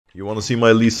You want to see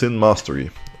my Lee Sin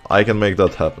mastery? I can make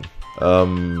that happen.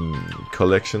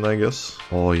 Collection, I guess.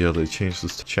 Oh yeah, they changed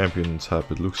this champion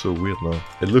tab. It looks so weird now.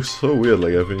 It looks so weird,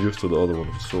 like I've been used to the other one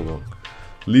for so long.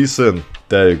 Lee Sin.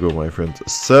 There you go, my friend.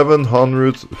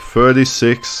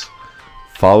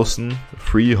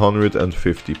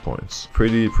 736,350 points.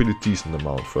 Pretty decent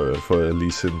amount for a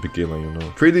Lee Sin beginner, you know.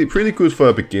 Pretty good for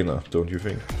a beginner, don't you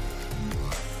think?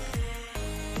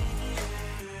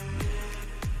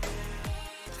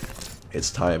 It's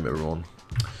time, everyone.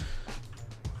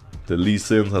 The Lee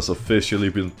Sin has officially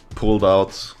been pulled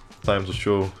out. Time to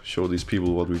show these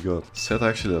people what we got. Set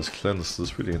actually has cleansed.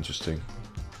 This is really interesting.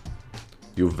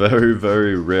 You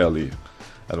very rarely,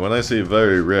 and when I say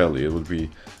very rarely,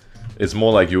 it's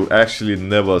more like you actually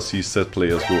never see set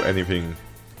players go anything.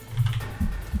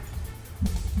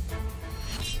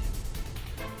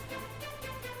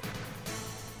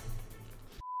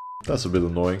 That's a bit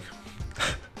annoying.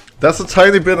 That's a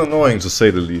tiny bit annoying, to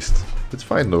say the least. It's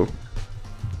fine though.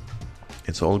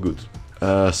 It's all good.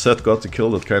 Set got the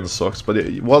kill, that kind of sucks. But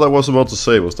what I was about to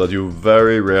say was that you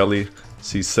very rarely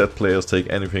see set players take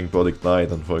anything but Ignite,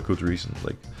 and for a good reason.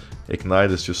 Like, Ignite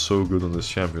is just so good on this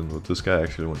champion, but this guy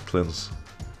actually went Cleanse.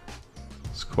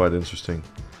 It's quite interesting.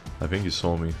 I think he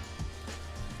saw me.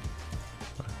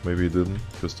 Maybe he didn't,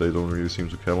 because they don't really seem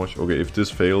to care much. Okay, if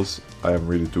this fails, I am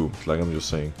really doomed. Like, I'm just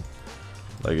saying.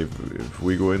 Like, if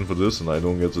we go in for this and I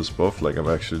don't get this buff, like, I'm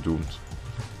actually doomed.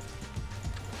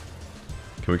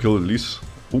 Can we kill Elise?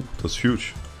 Oh, that's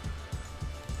huge.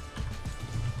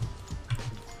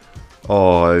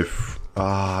 Oh,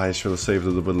 I should have saved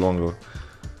it a bit longer.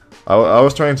 I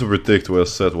was trying to predict where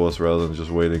Set was rather than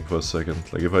just waiting for a second.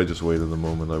 Like, if I just waited a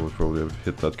moment, I would probably have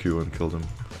hit that Q and killed him.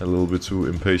 A little bit too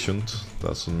impatient.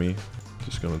 That's on me.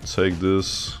 Just gonna take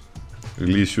this.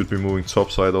 Elise should be moving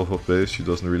top side off of base. She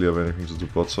doesn't really have anything to do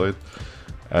bot side.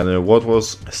 And what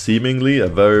was seemingly a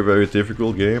very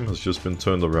difficult game has just been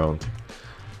turned around.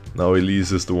 Now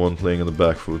Elise is the one playing in the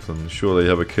back foot, and sure, they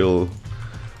have a kill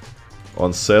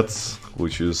on Set,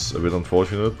 which is a bit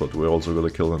unfortunate, but we also got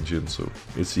a kill on Jhin, so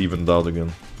it's evened out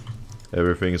again.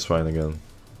 Everything is fine again.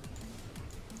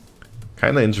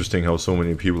 Kinda interesting how so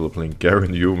many people are playing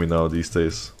Garen Yuumi now these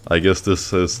days. I guess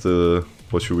this is the,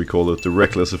 what should we call it, the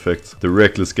reckless effect. The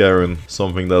reckless Garen,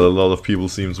 something that a lot of people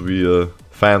seem to be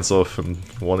fans of and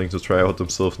wanting to try out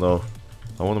themselves now.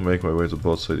 I want to make my way to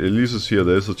bot side. Elise is here,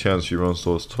 there is a chance she runs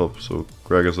towards top, so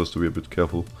Gragas has to be a bit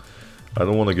careful. I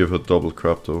don't want to give her double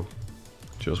crap though.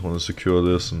 Just want to secure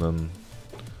this, and then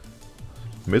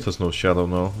mid has no shadow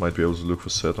now. Might be able to look for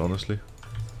Set, honestly.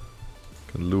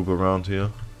 Can loop around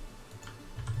here.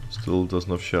 Still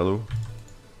doesn't have shadow.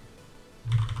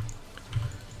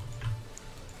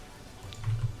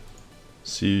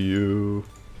 See you.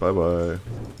 Bye bye.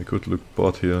 I could look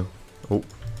bot here. Oh,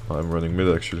 I'm running mid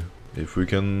actually. If we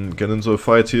can get into a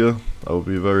fight here, I will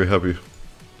be very happy.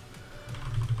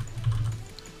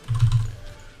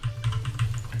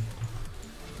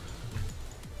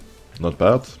 Not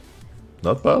bad.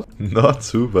 Not bad. Not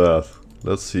too bad.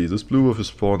 Let's see, this blue buff is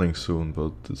spawning soon,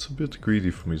 but it's a bit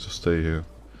greedy for me to stay here.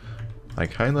 I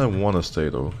kinda wanna stay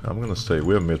though. I'm gonna stay.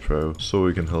 We're mid pro, so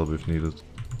we can help if needed.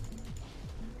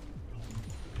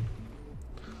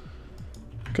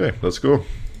 Okay, let's go.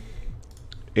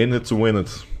 In it to win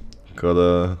it. Got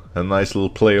a nice little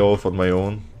playoff on my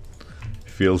own.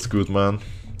 Feels good, man.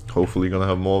 Hopefully gonna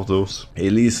have more of those.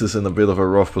 Elise is in a bit of a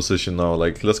rough position now.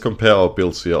 Like, let's compare our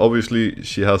builds here. Obviously,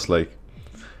 she has at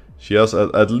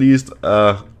least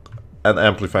an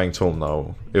amplifying tome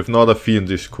now. If not a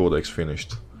fiendish codex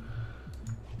finished.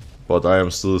 But I am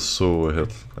still so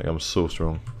ahead. Like, I'm so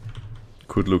strong.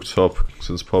 Could look top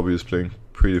since Poppy is playing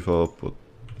pretty far up, but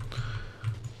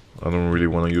I don't really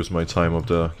want to use my time up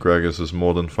there. Gragas is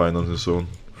more than fine on his own.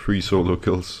 3 solo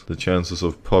kills. The chances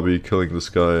of Poppy killing this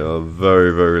guy are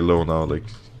very low now. Like,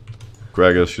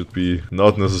 Gragas should be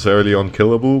not necessarily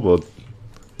unkillable, but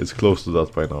it's close to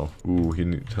that by now. Ooh,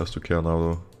 he has to care now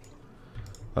though.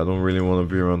 I don't really want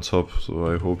to be around top, so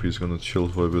I hope he's gonna chill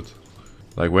for a bit.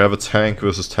 Like, we have a tank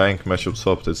versus tank matchup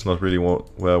top. It's not really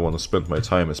where I want to spend my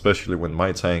time, especially when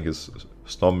my tank is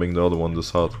stomping the other one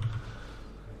this hard.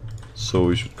 So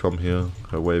we should come here.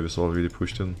 Her wave is already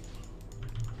pushed in.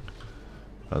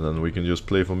 And then we can just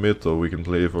play for mid, or we can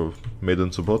play for mid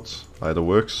into bot. Either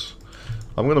works.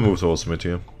 I'm gonna move towards mid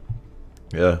here.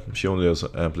 Yeah, she only has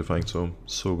an amplifying tome.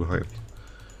 So behind.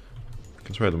 I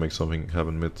can try to make something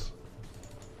happen mid.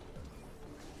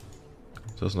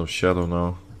 There's no shadow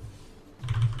now.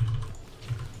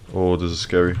 Oh, this is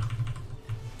scary.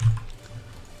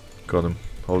 Got him.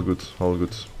 All good, all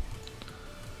good.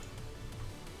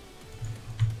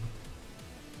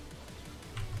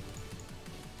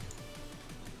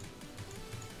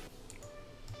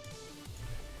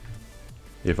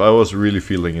 If I was really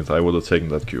feeling it, I would have taken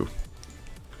that Q.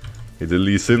 The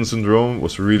Lee Sin syndrome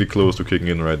was really close to kicking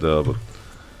in right there, but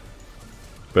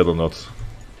better not.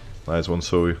 Nice one,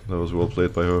 Zoe. That was well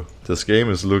played by her. This game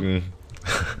is looking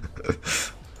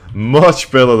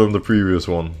much better than the previous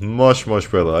one. Much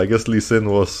better. I guess Lee Sin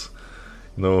was,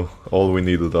 you know, all we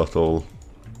needed after all.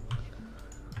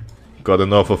 Got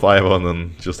enough of Ivan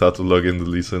and just had to log in the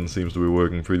Lee Sin. Seems to be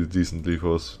working pretty decently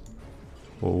for us.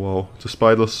 Oh wow, the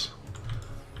spiders.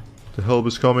 The help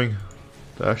is coming.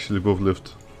 They actually both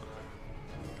lived.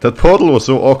 That portal was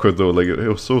so awkward though, like it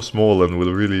was so small and with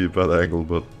a really bad angle,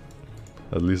 but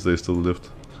at least they still lived.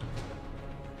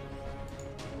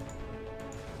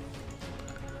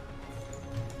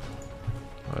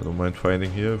 I don't mind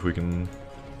fighting here if we can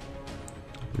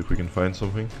find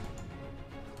something.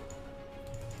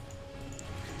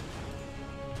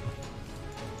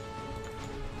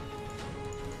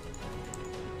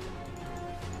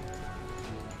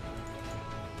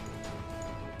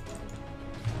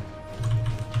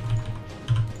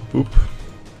 Oop.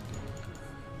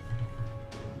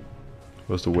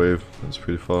 Where's the wave? That's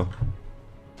pretty far.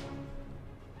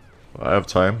 I have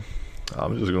time.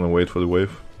 I'm just gonna wait for the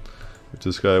wave. If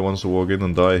this guy wants to walk in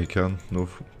and die, he can. No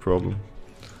problem.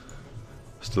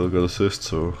 Still got assist,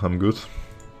 so I'm good.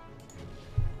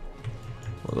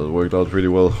 Well, that worked out pretty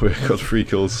well. We got 3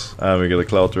 kills. And we get a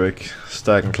Cloud Drake.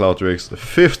 Stacking Cloud Drakes. The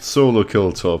 5th solo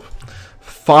kill top.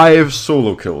 5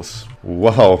 solo kills.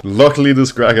 Wow. Luckily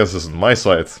this Gragas is on my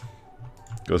side.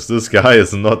 Because this guy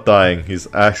is not dying. He's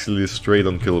actually straight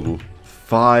unkillable.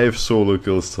 5 solo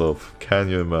kills top. Can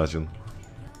you imagine?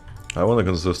 I want to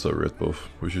consist that red buff.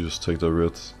 We should just take that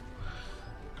red.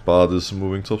 Bard is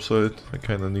moving topside. I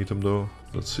kind of need him though.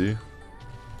 Let's see.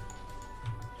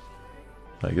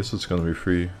 I guess it's gonna be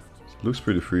free. It looks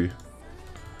pretty free.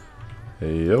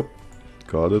 Hey, yep.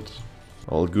 Got it.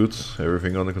 All good.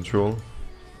 Everything under control.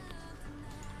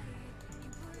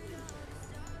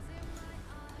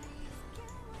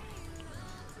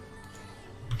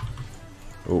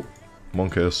 Oh,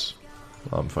 Monka's.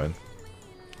 I'm fine.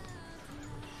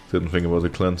 Didn't think about the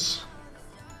cleanse.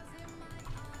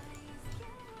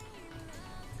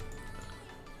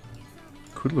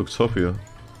 Could look top here.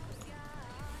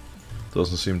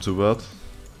 Doesn't seem too bad.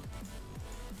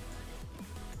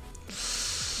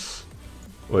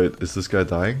 Wait, is this guy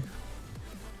dying?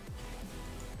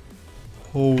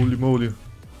 Holy moly.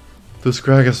 This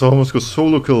Gragas almost got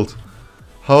solo killed.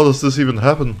 How does this even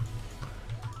happen?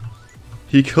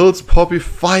 He kills Poppy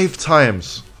 5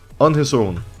 times on his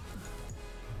own.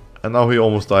 And now he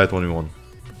almost died 1v1.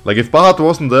 Like if Bard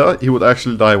wasn't there, he would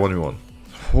actually die 1v1.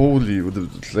 Holy,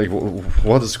 like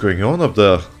what is going on up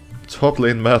there? Top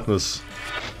lane madness.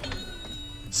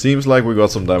 Seems like we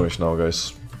got some damage now,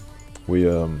 guys.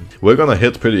 We're gonna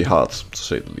hit pretty hard, to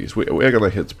say the least. We're gonna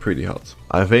hit pretty hard.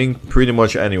 I think pretty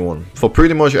much anyone. For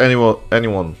pretty much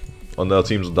anyone on their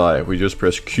team to die, we just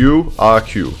press Q,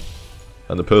 RQ.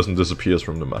 And the person disappears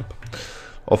from the map.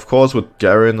 Of course, with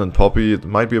Garen and Poppy, it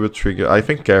might be a bit tricky. I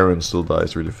think Garen still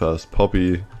dies really fast.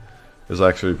 Poppy is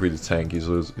actually pretty tanky,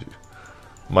 so it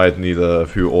might need a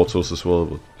few autos as well.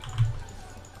 But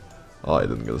oh, I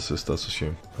didn't get assist. That's a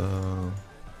shame.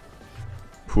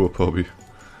 Poor Poppy.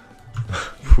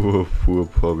 poor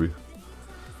Poppy.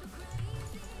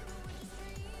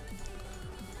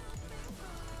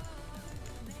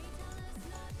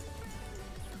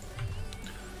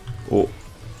 Oh.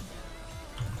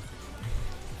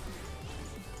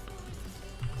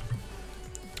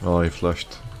 Oh, he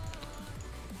flashed.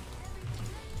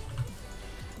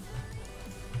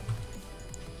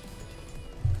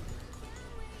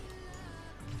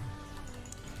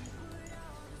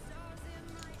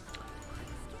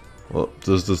 Well,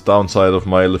 there's this downside of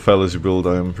my lethality build.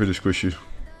 I am pretty squishy.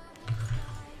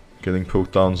 Getting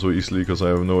poked down so easily because I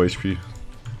have no HP.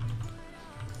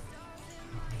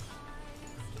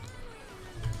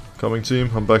 Coming team,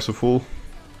 I'm back to full.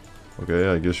 Okay,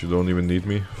 I guess you don't even need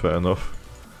me. Fair enough.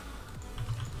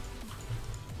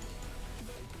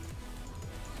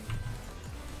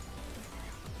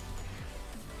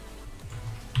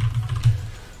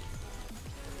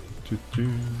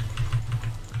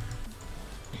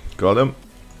 Got him.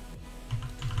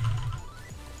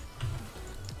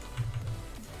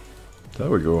 There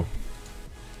we go.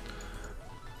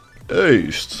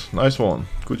 Aced. Nice one.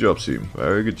 Good job, team.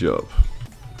 Very good job.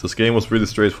 This game was pretty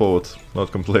straightforward.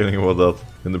 Not complaining about that.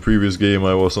 In the previous game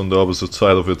I was on the opposite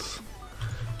side of it.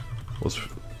 It was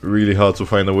really hard to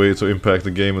find a way to impact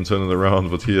the game and turn it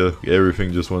around, but here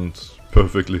everything just went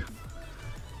perfectly.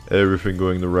 Everything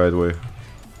going the right way.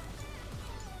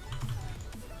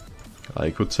 I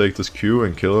could take this Q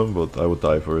and kill him, but I would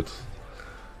die for it.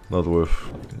 Not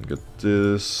worth. I can get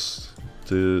this,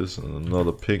 this, and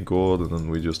another pink ward, and then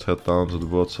we just head down to the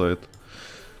bot side.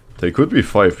 There could be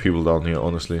 5 people down here,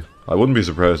 honestly. I wouldn't be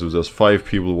surprised if there's 5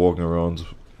 people walking around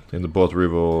in the bot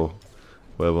river or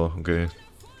wherever. Okay,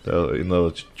 they're in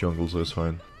the jungle, so it's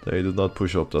fine. They did not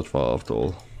push up that far after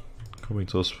all. Coming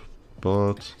to us,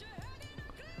 bot.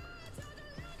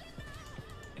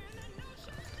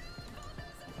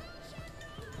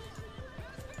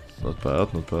 Not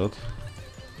bad, not bad.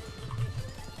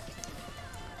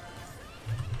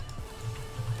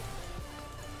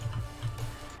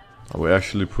 Are we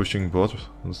actually pushing bot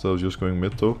instead of just going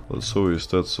mid though? Well, so is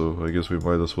that, so I guess we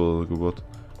might as well go bot.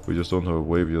 We just don't have a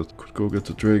wave yet. Could go get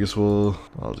the Drake as well.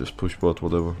 I'll just push bot,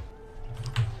 whatever.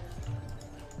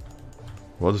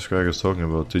 What is Gragas talking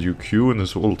about? Did you Q in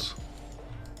his ult?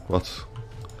 What?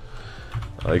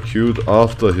 I queued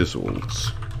after his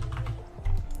ult.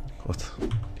 What?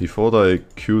 He thought I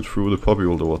queued through the poppy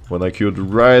ult or what? When I queued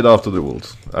right after the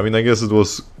ult. I mean, I guess it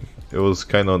was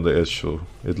kinda on the edge, so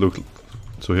it looked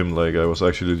to him like I was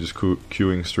actually just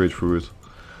queuing straight through it.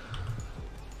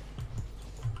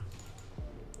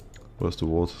 Where's the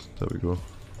ward? There we go.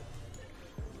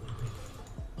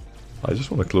 I just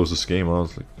want to close this game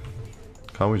out. Like,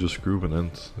 can't we just group and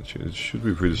end? It should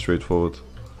be pretty straightforward.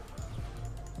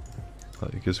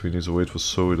 I guess we need to wait for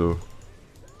Zoe though.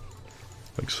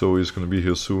 Like Zoe is gonna be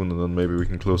here soon, and then maybe we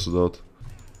can close it out.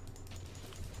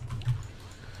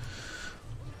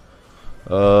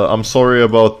 I'm sorry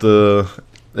about the...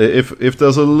 If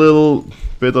there's a little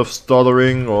bit of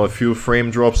stuttering or a few frame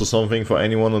drops or something for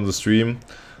anyone on the stream,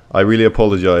 I really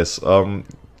apologize.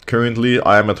 Currently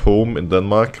I am at home in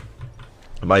Denmark.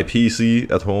 My PC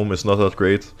at home is not that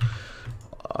great.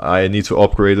 I need to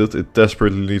upgrade it. It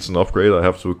desperately needs an upgrade. I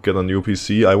have to get a new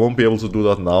PC. I won't be able to do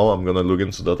that now. I'm gonna look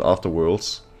into that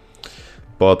afterwards.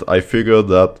 But I figured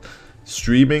that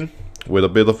streaming with a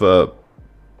bit of a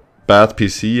bad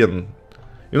PC, and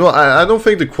you know, I don't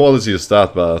think the quality is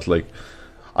that bad. Like,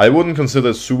 I wouldn't consider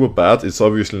it super bad. It's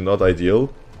obviously not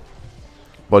ideal.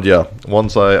 But yeah,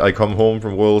 once I come home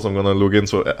from Worlds, I'm gonna look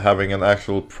into having an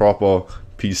actual proper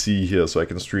PC here so I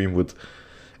can stream with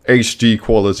HD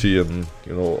quality and,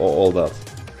 you know, all that.